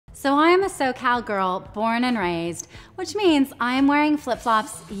So I am a SoCal girl, born and raised, which means I am wearing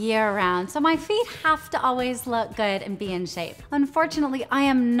flip-flops year-round, so my feet have to always look good and be in shape. Unfortunately, I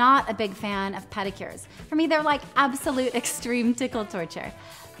am not a big fan of pedicures. For me, they're like absolute extreme tickle torture.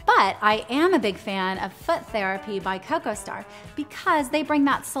 But I am a big fan of foot therapy by CocoStar because they bring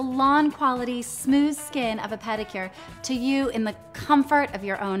that salon quality, smooth skin of a pedicure to you in the comfort of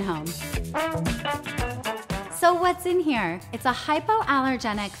your own home. So what's in here? It's a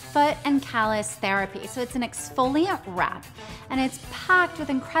hypoallergenic foot and callus therapy. So it's an exfoliant wrap, and it's packed with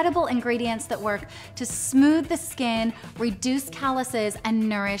incredible ingredients that work to smooth the skin, reduce calluses, and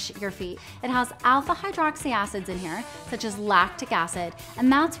nourish your feet. It has alpha hydroxy acids in here, such as lactic acid,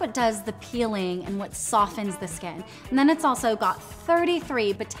 and that's what does the peeling and what softens the skin. And then it's also got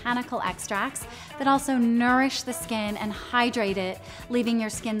 33 botanical extracts that also nourish the skin and hydrate it, leaving your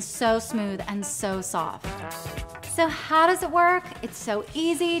skin so smooth and so soft. So how does it work? It's so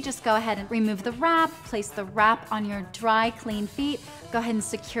easy. Just go ahead and remove the wrap, place the wrap on your dry, clean feet, go ahead and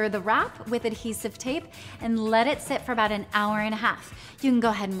secure the wrap with adhesive tape and let it sit for about an hour and a half. You can go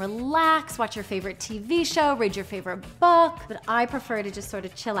ahead and relax, watch your favorite TV show, read your favorite book, but I prefer to just sort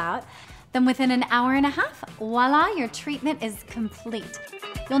of chill out. Then within an hour and a half, voila, your treatment is complete.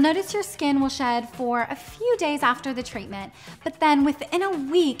 You'll notice your skin will shed for a few days after the treatment, but then within a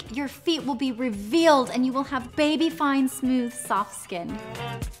week, your feet will be revealed and you will have baby fine, smooth, soft skin.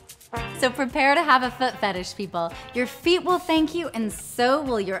 So prepare to have a foot fetish, people. Your feet will thank you and so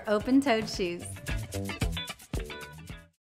will your open-toed shoes.